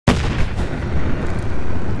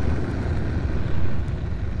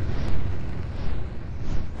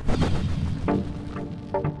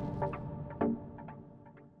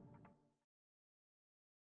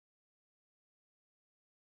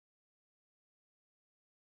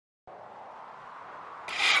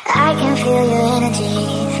I can feel your energy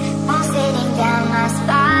pulsating down my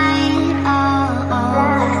spine. Oh,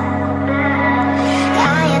 oh.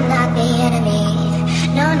 I am not the enemy,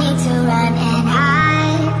 no need to run and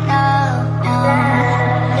hide. No, no.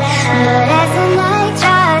 But as the night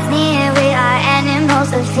draws near, we are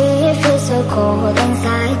animals of fear. Feels so cold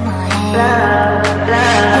inside my head.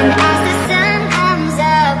 And as the sun comes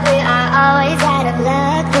up, we are always out of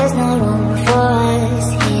luck. There's no room for us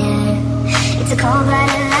here. It's a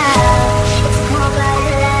cold-blooded love. It's a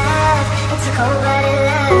cold-blooded love. It's a cold-blooded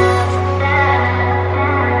love.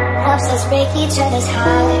 Helps us break each other's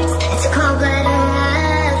hearts. It's a cold-blooded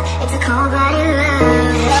love. It's a cold-blooded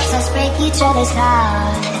love. Helps us break each other's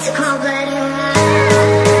hearts. It's a cold-blooded love.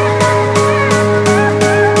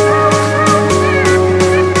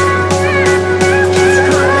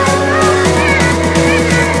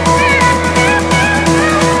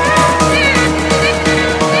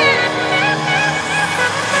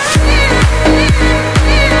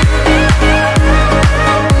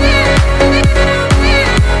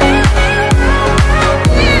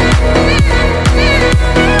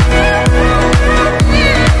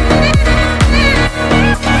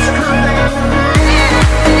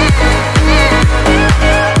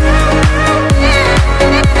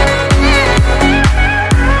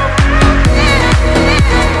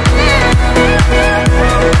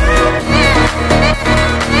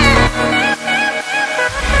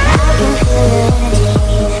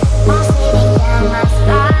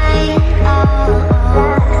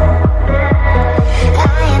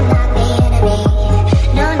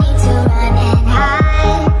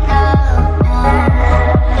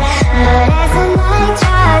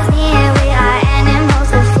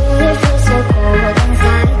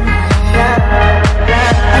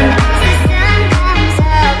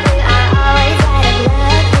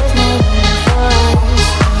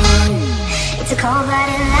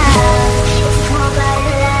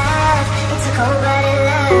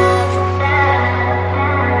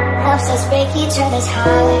 Each other's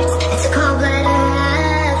hearts. It's a cold-blooded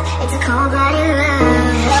love. It's a cold-blooded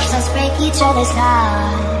love. Helps us break each other's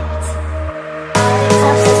hearts.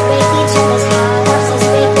 Helps us break each other's hearts.